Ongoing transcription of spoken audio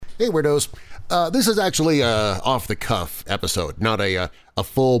Hey, Weirdos. This is actually a off-the-cuff episode, not a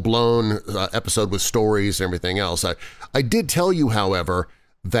full-blown episode with stories and everything else. I did tell you, however,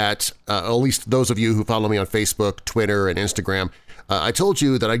 that at least those of you who follow me on Facebook, Twitter, and Instagram, I told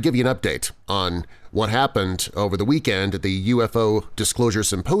you that I'd give you an update on what happened over the weekend at the UFO Disclosure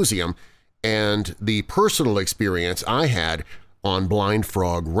Symposium and the personal experience I had on Blind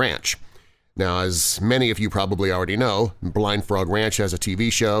Frog Ranch. Now, as many of you probably already know, Blind Frog Ranch has a TV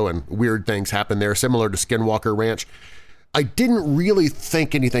show and weird things happen there, similar to Skinwalker Ranch. I didn't really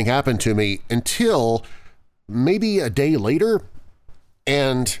think anything happened to me until maybe a day later,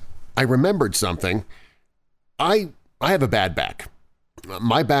 and I remembered something. I have a bad back.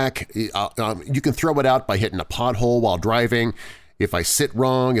 My back, you can throw it out by hitting a pothole while driving. If I sit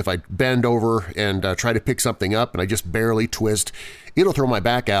wrong, if I bend over and try to pick something up and I just barely twist, it'll throw my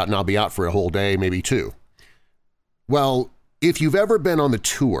back out and I'll be out for a whole day, maybe two. Well, if you've ever been on the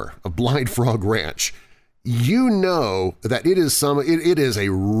tour of Blind Frog Ranch, you know that it is a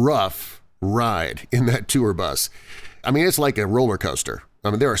rough ride in that tour bus. I mean, it's like a roller coaster.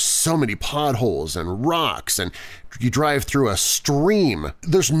 I mean, there are so many potholes and rocks, and you drive through a stream.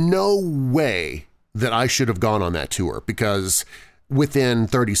 There's no way that I should have gone on that tour because within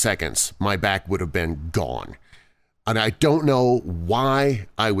 30 seconds, my back would have been gone. And I don't know why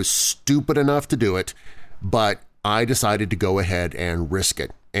I was stupid enough to do it, but I decided to go ahead and risk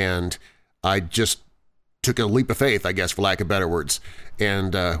it. And I just took a leap of faith, I guess, for lack of better words,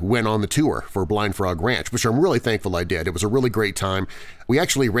 and went on the tour for Blind Frog Ranch, which I'm really thankful I did. It was a really great time. We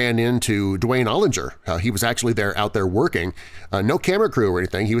actually ran into Dwayne Ollinger. He was actually out there working. No camera crew or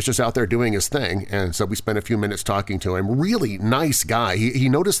anything. He was just out there doing his thing, and so we spent a few minutes talking to him. Really nice guy. He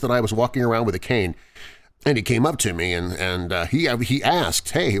noticed that I was walking around with a cane, and he came up to me and he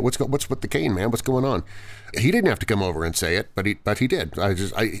asked, "Hey, what's with the cane, man? What's going on?" He didn't have to come over and say it, but he did.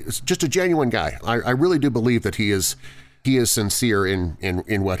 It's just a genuine guy. I really do believe that he is sincere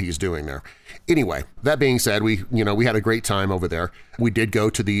in what he's doing there. Anyway, that being said, we had a great time over there. We did go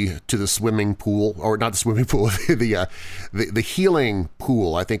to the swimming pool, or not the swimming pool, the healing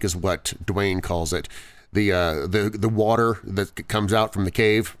pool, I think is what Dwayne calls it. The water that comes out from the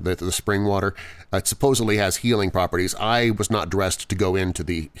cave, the spring water, it supposedly has healing properties. I was not dressed to go into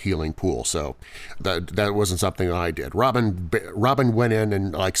the healing pool, so that wasn't something that I did. Robin went in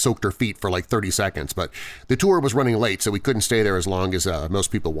and soaked her feet for 30 seconds, but the tour was running late, so we couldn't stay there as long as most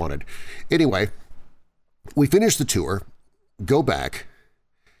people wanted. Anyway, we finished the tour, go back,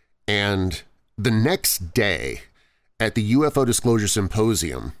 and the next day at the UFO Disclosure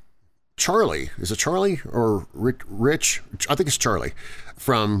Symposium, Charlie, is it Charlie or Rich? I think it's Charlie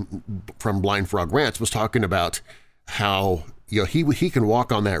from Blind Frog Ranch was talking about how he can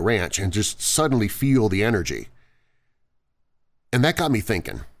walk on that ranch and just suddenly feel the energy. And that got me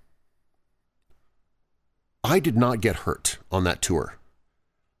thinking. I did not get hurt on that tour.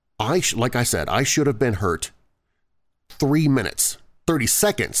 Like I said, I should have been hurt 3 minutes, 30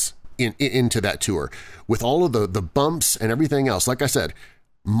 seconds into that tour with all of the bumps and everything else. Like I said,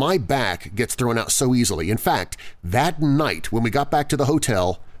 my back gets thrown out so easily. In fact, that night when we got back to the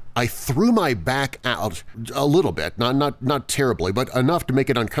hotel, I threw my back out a little bit, not terribly, but enough to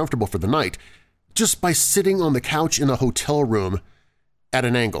make it uncomfortable for the night, just by sitting on the couch in a hotel room at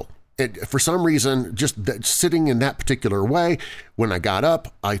an angle. For some reason, just sitting in that particular way, when I got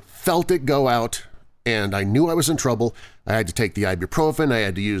up, I felt it go out, and I knew I was in trouble. I had to take the ibuprofen, I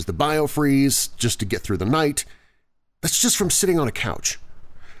had to use the BioFreeze just to get through the night. That's just from sitting on a couch.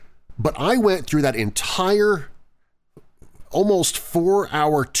 But I went through that entire almost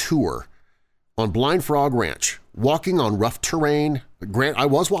 4-hour tour on Blind Frog Ranch, walking on rough terrain. I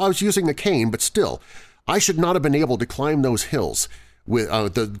was using a cane, but still, I should not have been able to climb those hills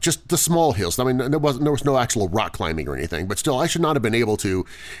with just the small hills. I mean, there was no actual rock climbing or anything, but still, I should not have been able to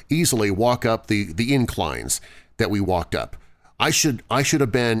easily walk up the inclines that we walked up. I should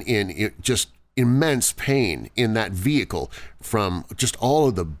have been in just immense pain in that vehicle from just all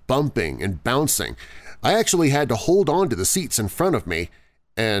of the bumping and bouncing. I actually had to hold on to the seats in front of me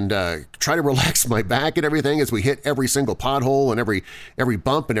and try to relax my back and everything as we hit every single pothole and every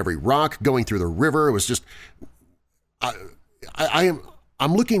bump and every rock going through the river. It was just, I'm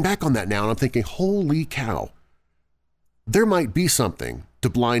looking back on that now and I'm thinking, holy cow, there might be something to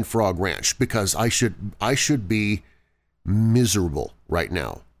Blind Frog Ranch, because I should be miserable right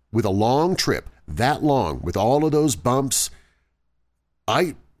now. With a long trip, that long, with all of those bumps,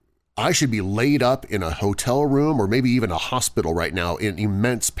 I should be laid up in a hotel room or maybe even a hospital right now in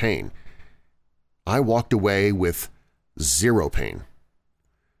immense pain. I walked away with zero pain.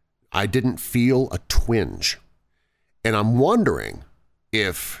 I didn't feel a twinge. And I'm wondering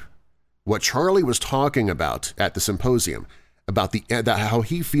if what Charlie was talking about at the symposium, about how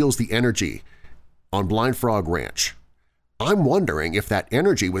he feels the energy on Blind Frog Ranch, I'm wondering if that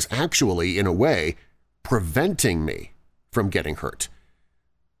energy was actually, in a way, preventing me from getting hurt.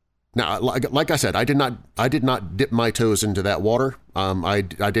 Now, like I said, I did not dip my toes into that water. I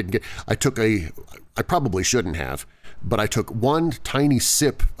probably shouldn't have, but I took one tiny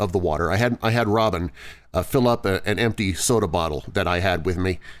sip of the water. I had Robin fill up an empty soda bottle that I had with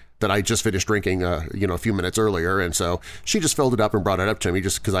me that I just finished drinking, a few minutes earlier, and so she just filled it up and brought it up to me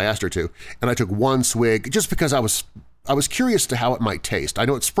just because I asked her to, and I took one swig just because I was curious to how it might taste. I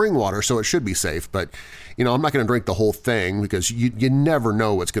know it's spring water, so it should be safe, but I'm not going to drink the whole thing because you never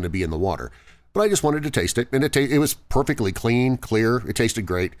know what's going to be in the water. But I just wanted to taste it, and it was perfectly clean, clear. It tasted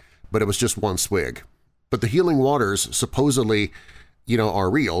great, but it was just one swig. But the healing waters supposedly, are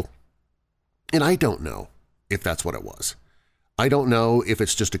real, and I don't know if that's what it was. I don't know if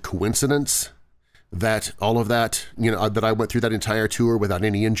it's just a coincidence that all of that, that I went through that entire tour without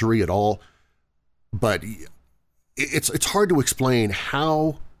any injury at all, but it's hard to explain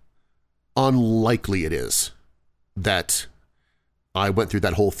how unlikely it is that I went through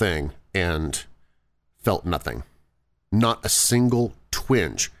that whole thing and felt nothing. Not a single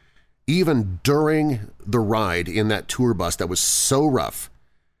twinge. Even during the ride in that tour bus that was so rough,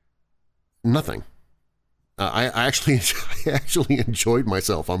 nothing. I actually enjoyed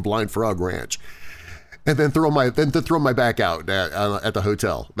myself on Blind Frog Ranch. And then throw my back out at the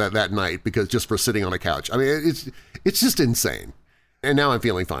hotel that night because just for sitting on a couch. I mean, it's just insane. And now I'm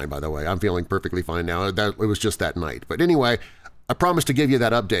feeling fine, by the way. I'm feeling perfectly fine now. It was just that night. But anyway, I promised to give you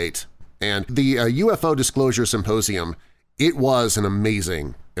that update. And the UFO Disclosure Symposium, it was an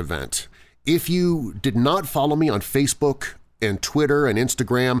amazing event. If you did not follow me on Facebook and Twitter and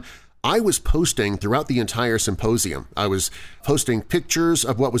Instagram, I was posting throughout the entire symposium. I was posting pictures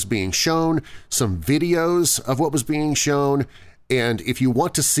of what was being shown, some videos of what was being shown, and if you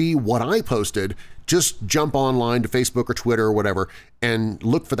want to see what I posted, just jump online to Facebook or Twitter or whatever and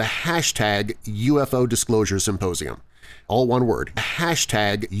look for the hashtag UFO Disclosure Symposium. All one word,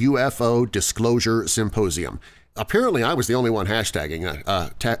 hashtag UFO Disclosure Symposium. Apparently I was the only one hashtagging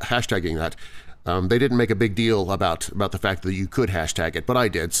that. They didn't make a big deal about the fact that you could hashtag it, but I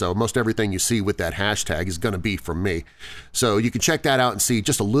did, so most everything you see with that hashtag is going to be from me. So you can check that out and see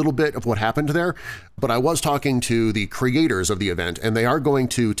just a little bit of what happened there, but I was talking to the creators of the event, and they are going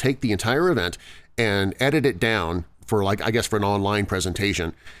to take the entire event and edit it down for for an online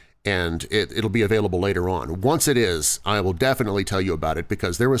presentation, and it'll be available later on. Once it is, I will definitely tell you about it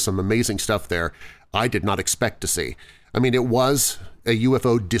because there was some amazing stuff there I did not expect to see. I mean, it was a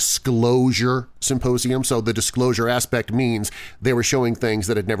UFO disclosure symposium, so the disclosure aspect means they were showing things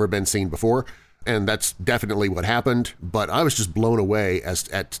that had never been seen before, and that's definitely what happened, but I was just blown away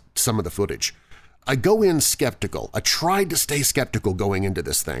at some of the footage. I go in skeptical. I tried to stay skeptical going into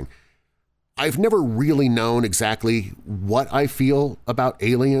this thing. I've never really known exactly what I feel about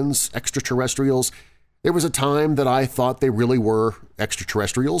aliens, extraterrestrials. There was a time that I thought they really were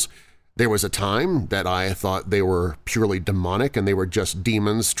extraterrestrials. There was a time that I thought they were purely demonic and they were just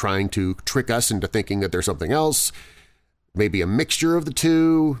demons trying to trick us into thinking that there's something else, maybe a mixture of the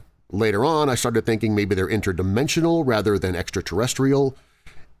two. Later on, I started thinking maybe they're interdimensional rather than extraterrestrial.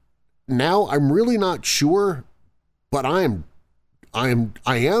 Now I'm really not sure, but I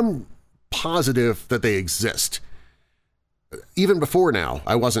am positive that they exist. Even before now,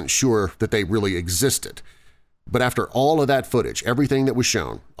 I wasn't sure that they really existed. But after all of that footage, everything that was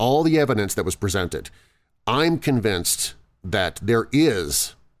shown, all the evidence that was presented, I'm convinced that there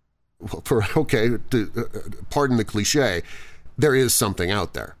is, pardon the cliche, there is something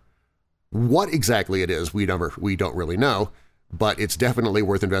out there. What exactly it is, we don't really know, but it's definitely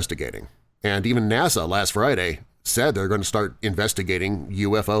worth investigating. And even NASA last Friday said they're going to start investigating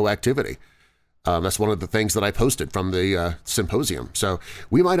UFO activity. That's one of the things that I posted from the symposium. So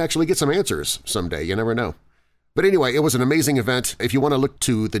we might actually get some answers someday. You never know. But anyway, it was an amazing event. If you want to look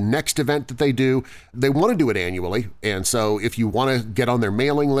to the next event that they want to do it annually. And so if you want to get on their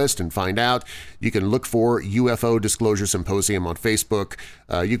mailing list and find out, you can look for UFO Disclosure Symposium on Facebook.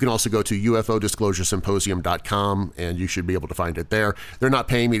 You can also go to ufodisclosuresymposium.com and you should be able to find it there. They're not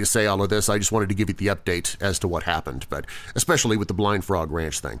paying me to say all of this. I just wanted to give you the update as to what happened, but especially with the Blind Frog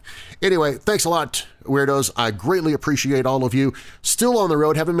Ranch thing. Anyway, thanks a lot, Weirdos. I greatly appreciate all of you. Still on the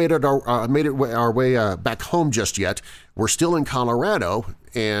road, haven't made it our way back home just yet. We're still in Colorado,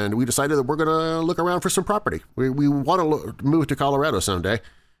 and we decided that we're going to look around for some property. We want to move to Colorado someday,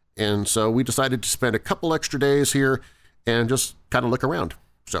 and so we decided to spend a couple extra days here and just kind of look around.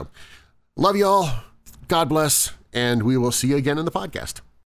 So, love you all. God bless, and we will see you again in the podcast.